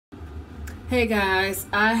Hey guys,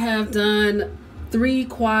 I have done 3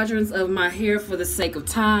 quadrants of my hair for the sake of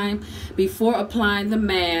time. Before applying the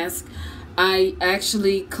mask, I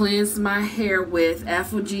actually cleansed my hair with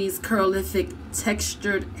Afrogee's Curlific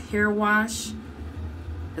Textured Hair Wash.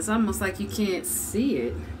 It's almost like you can't see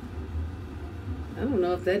it. I don't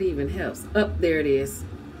know if that even helps. Oh, there it is.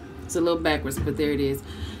 It's a little backwards, but there it is.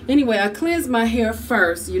 Anyway, I cleansed my hair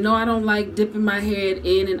first. You know I don't like dipping my head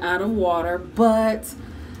in and out of water, but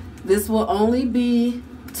this will only be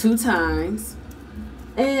 2 times.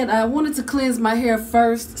 And I wanted to cleanse my hair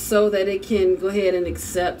first so that it can go ahead and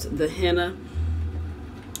accept the henna.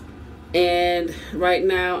 And right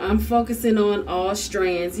now I'm focusing on all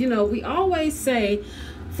strands. You know, we always say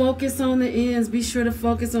focus on the ends, be sure to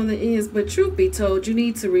focus on the ends, but truth be told, you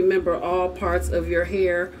need to remember all parts of your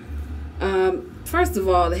hair. First of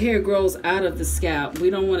all, the hair grows out of the scalp.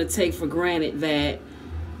 We don't want to take for granted that,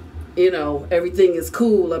 you know, everything is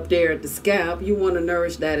cool up there at the scalp. You want to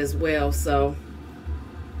nourish that as well. So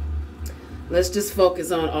let's just focus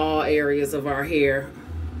on all areas of our hair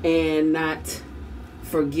and not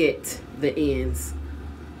forget the ends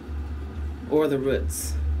or the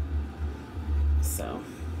roots. So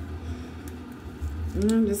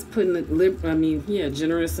I'm just putting a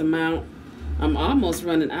generous amount. I'm almost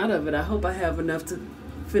running out of it. I hope I have enough to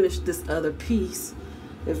finish this other piece.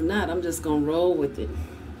 If not, I'm just gonna roll with it.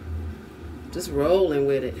 Just rolling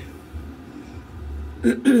with it.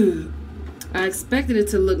 I expected it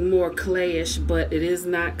to look more clayish, but it is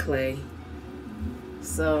not clay.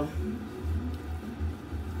 So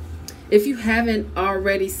if you haven't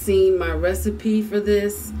already seen my recipe for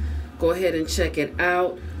this, go ahead and check it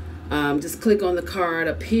out. Just click on the card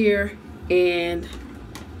up here and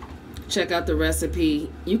check out the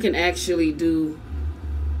recipe. You can actually do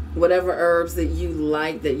whatever herbs that you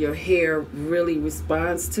like, that your hair really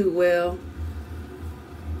responds to well.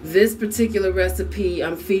 This particular recipe,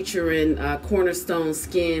 I'm featuring Cornerstone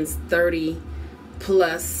Skin's 30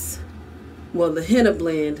 plus, well, the henna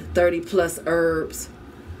blend, 30 plus herbs,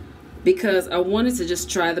 because I wanted to just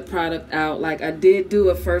try the product out. Like, I did do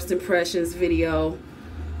a first impressions video.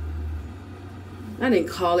 I didn't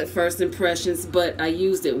call it first impressions, but I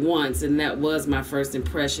used it once, and that was my first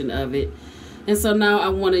impression of it. And so now I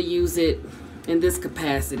want to use it in this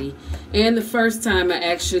capacity. And the first time I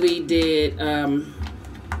actually did,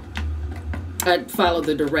 I followed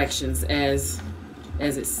the directions as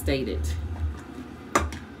it stated.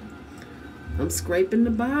 I'm scraping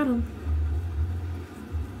the bottom.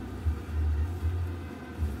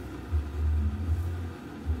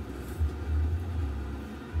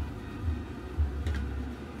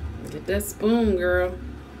 Get that spoon, girl.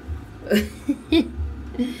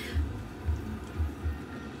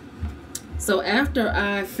 So after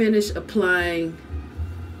I finish applying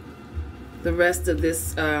the rest of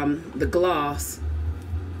this, the gloss,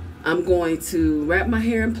 I'm going to wrap my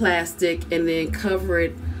hair in plastic and then cover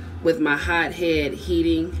it with my hot head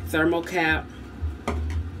heating thermal cap.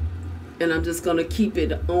 And I'm just going to keep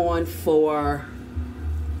it on for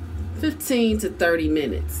 15 to 30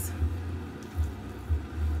 minutes.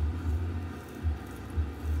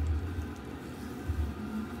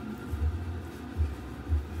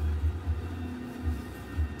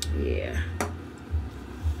 Yeah.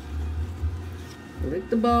 Lick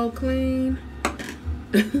the bowl clean.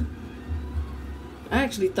 I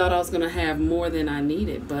actually thought I was going to have more than I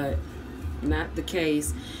needed, but not the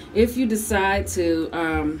case. If you decide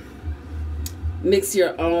to mix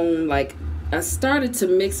your own, like I started to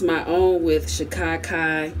mix my own with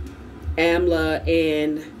shikakai, amla,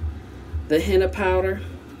 and the henna powder,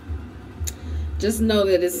 just know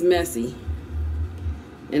that it's messy.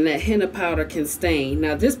 And that henna powder can stain.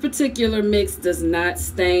 Now this particular mix does not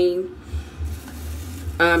stain.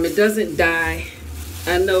 It doesn't dye.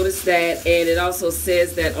 I noticed that, and it also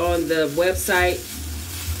says that on the website.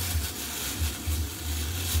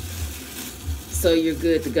 So you're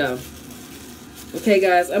good to go. Okay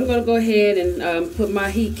guys, I'm going to go ahead and put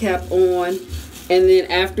my heat cap on, and then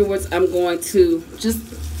afterwards I'm going to just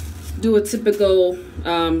do a typical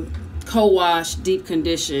co-wash deep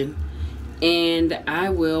condition. And I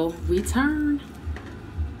will return.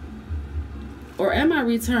 Or am I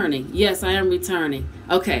returning? Yes, I am returning.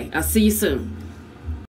 Okay, I'll see you soon.